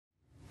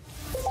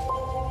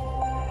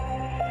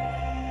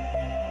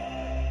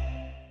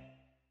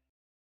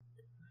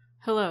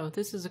Hello,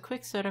 this is a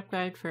quick setup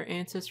guide for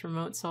Ansys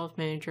Remote Solve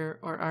Manager,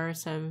 or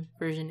RSM,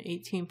 version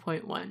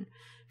 18.1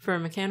 for a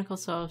mechanical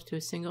solve to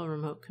a single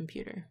remote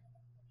computer.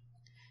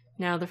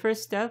 Now the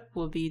first step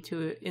will be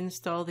to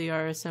install the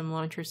RSM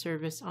launcher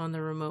service on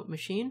the remote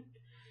machine.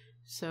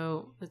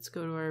 So let's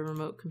go to our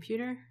remote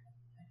computer.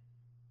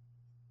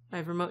 I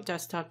have remote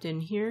desktoped in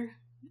here.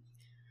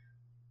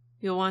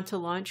 You'll want to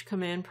launch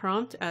command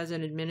prompt as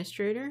an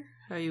administrator.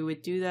 How you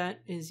would do that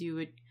is you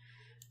would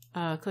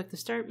click the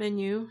start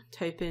menu,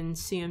 type in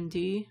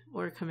CMD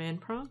or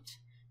command prompt,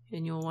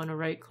 and you'll want to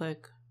right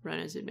click run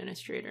as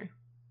administrator.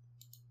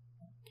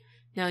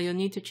 Now you'll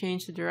need to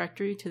change the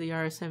directory to the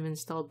RSM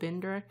install bin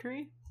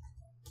directory.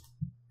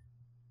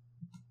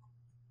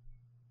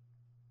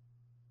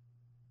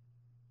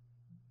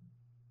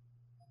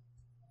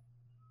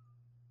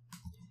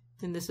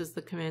 And this is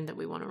the command that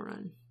we want to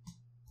run.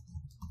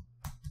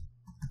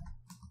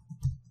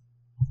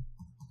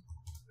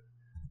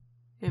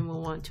 And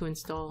we'll want to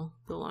install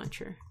the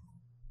launcher.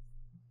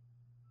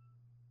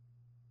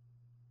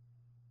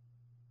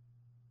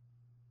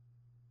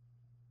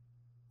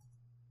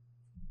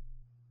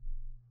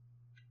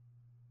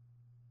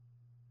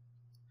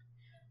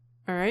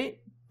 Alright,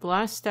 the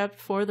last step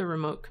for the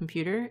remote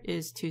computer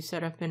is to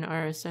set up an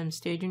RSM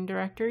staging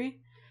directory.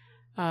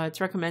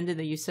 It's recommended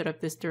that you set up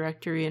this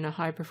directory in a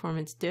high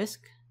performance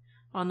disk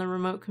on the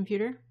remote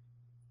computer.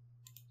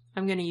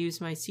 I'm going to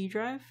use my C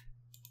drive.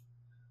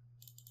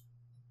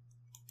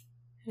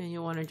 And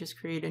you'll want to just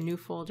create a new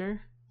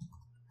folder.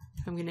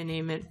 I'm going to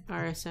name it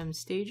RSM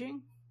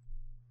Staging.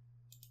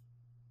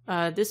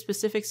 This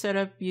specific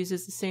setup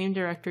uses the same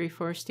directory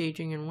for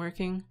staging and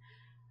working.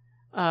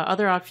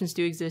 Other options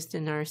do exist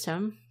in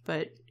RSM,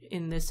 but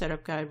in this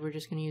setup guide we're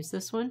just going to use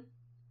this one.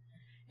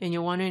 And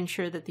you'll want to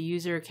ensure that the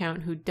user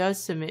account who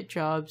does submit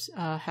jobs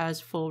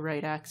has full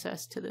write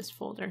access to this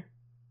folder.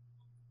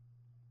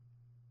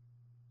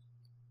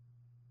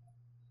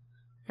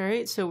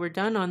 Alright, so we're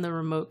done on the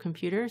remote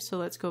computer, so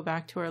let's go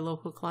back to our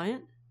local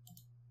client.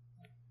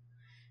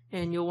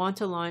 And you'll want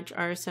to launch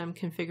RSM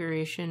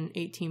configuration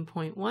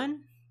 18.1.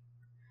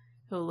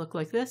 It'll look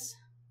like this.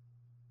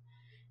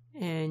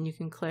 And you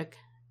can click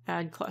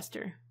Add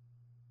Cluster.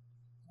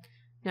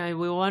 Now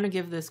we want to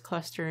give this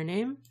cluster a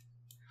name.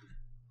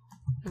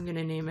 I'm going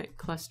to name it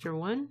Cluster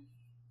 1.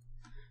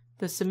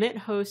 The submit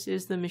host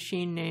is the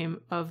machine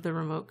name of the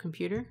remote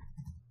computer.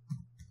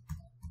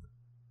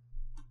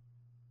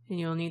 And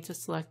you'll need to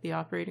select the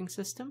operating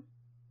system.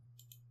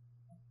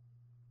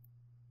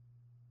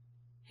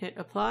 Hit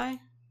apply.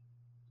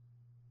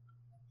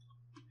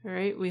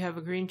 Alright, we have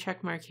a green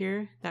check mark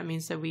here. That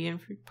means that we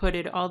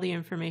inputted all the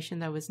information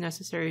that was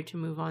necessary to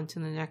move on to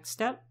the next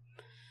step.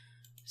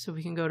 So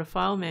we can go to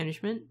File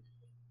Management.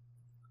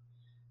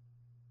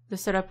 The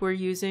setup we're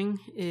using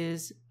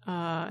is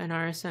an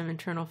RSM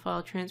internal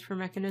file transfer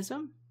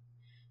mechanism,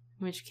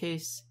 in which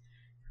case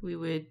we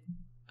would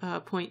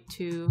point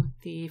to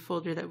the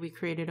folder that we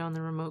created on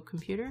the remote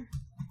computer.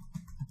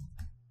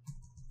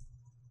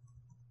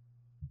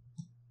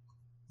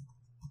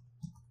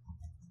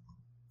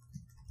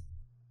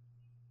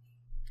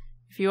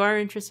 If you are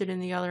interested in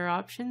the other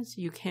options,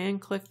 you can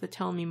click the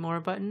Tell Me More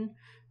button,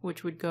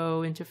 which would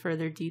go into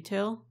further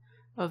detail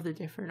of the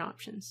different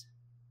options.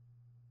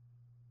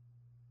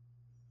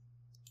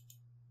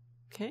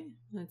 Okay,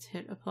 let's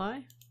hit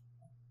apply.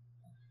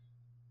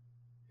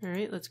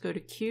 Alright, let's go to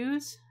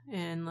queues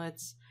and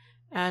let's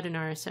add an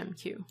RSM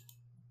queue.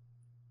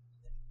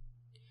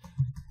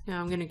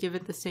 Now I'm going to give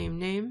it the same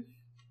name,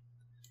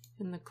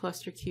 and the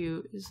cluster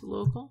queue is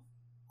local.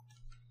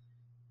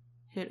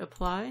 Hit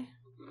apply.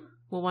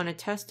 We'll want to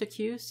test a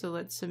queue, so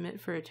let's submit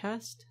for a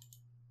test.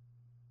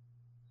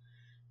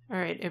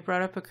 Alright, it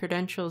brought up a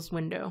credentials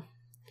window.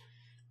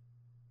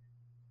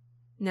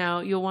 Now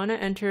you'll want to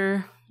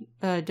enter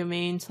a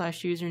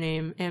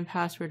domain/username and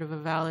password of a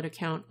valid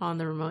account on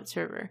the remote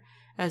server,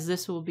 as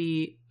this will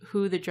be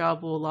who the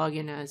job will log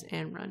in as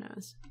and run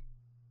as.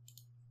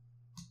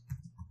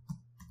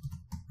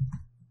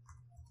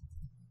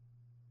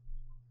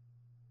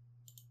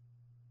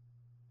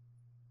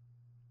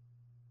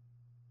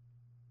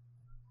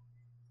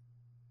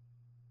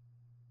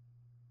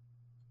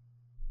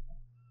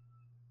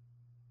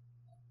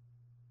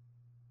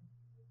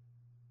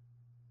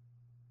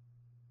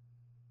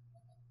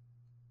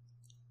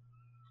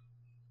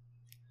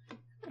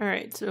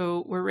 Alright,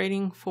 so we're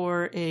waiting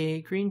for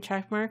a green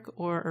check mark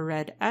or a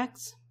red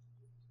X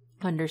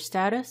under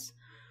status.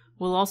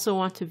 We'll also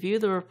want to view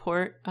the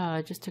report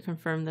just to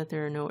confirm that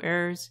there are no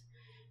errors.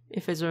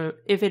 If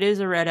it is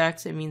a red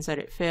X, it means that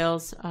it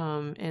fails,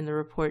 and the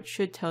report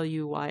should tell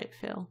you why it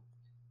failed.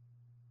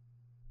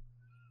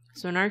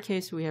 So in our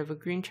case, we have a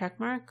green check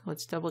mark.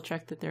 Let's double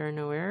check that there are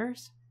no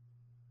errors.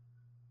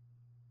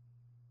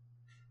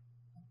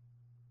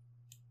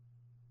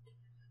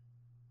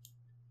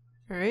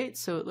 Alright,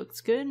 so it looks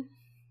good.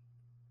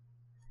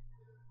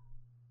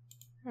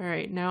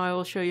 Alright, now I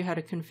will show you how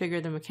to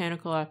configure the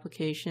mechanical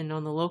application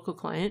on the local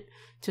client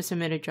to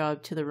submit a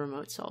job to the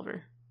remote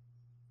solver.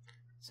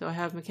 So I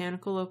have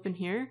mechanical open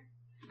here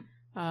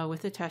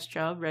with a test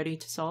job ready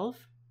to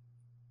solve.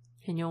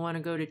 and you'll want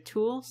to go to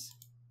Tools,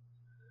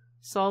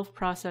 Solve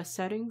Process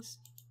Settings.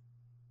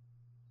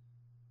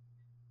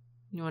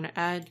 You want to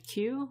add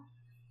queue.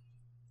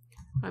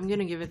 I'm going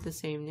to give it the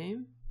same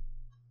name.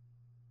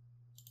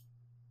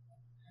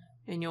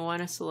 And you'll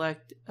want to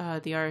select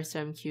the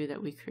RSM queue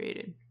that we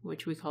created,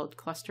 which we called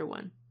Cluster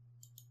 1.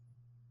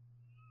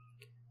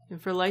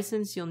 And for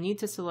license, you'll need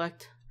to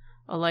select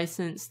a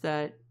license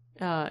that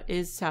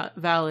is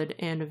valid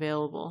and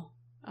available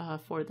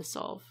for the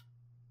solve.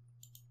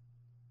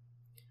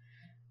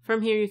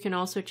 From here, you can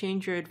also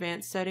change your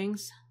advanced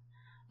settings,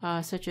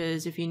 such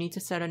as if you need to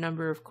set a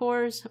number of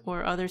cores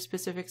or other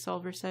specific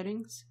solver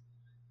settings.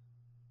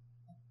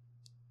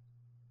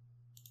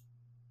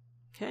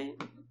 Okay,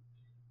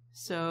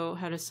 so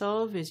how to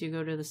solve is you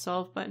go to the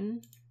Solve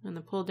button on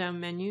the pull-down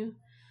menu,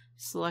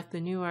 select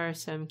the new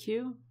RSM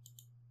queue.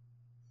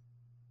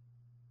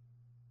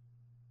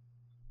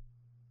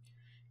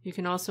 You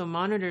can also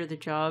monitor the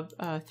job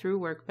through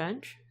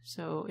Workbench.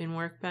 So in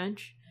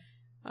Workbench,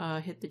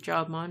 hit the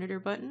Job Monitor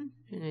button,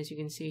 and as you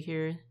can see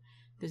here,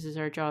 this is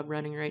our job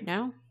running right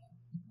now.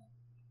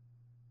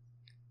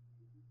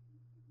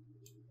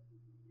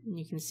 And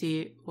you can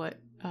see what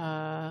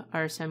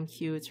RSM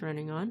queue it's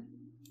running on.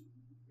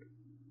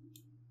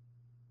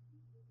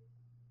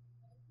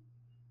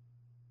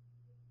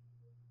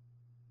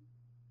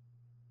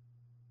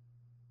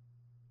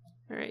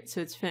 Alright,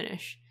 so it's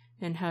finished.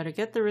 And how to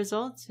get the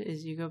results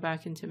is you go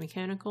back into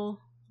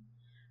Mechanical,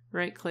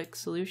 right-click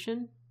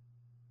Solution,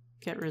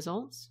 Get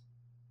Results.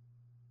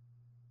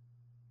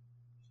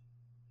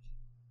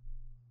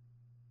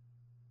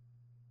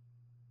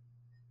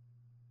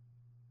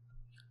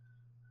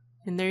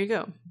 And there you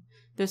go.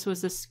 This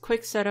was this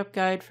quick setup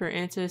guide for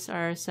Ansys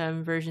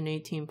RSM version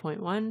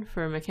 18.1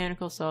 for a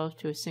mechanical solve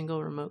to a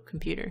single remote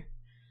computer.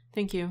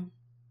 Thank you.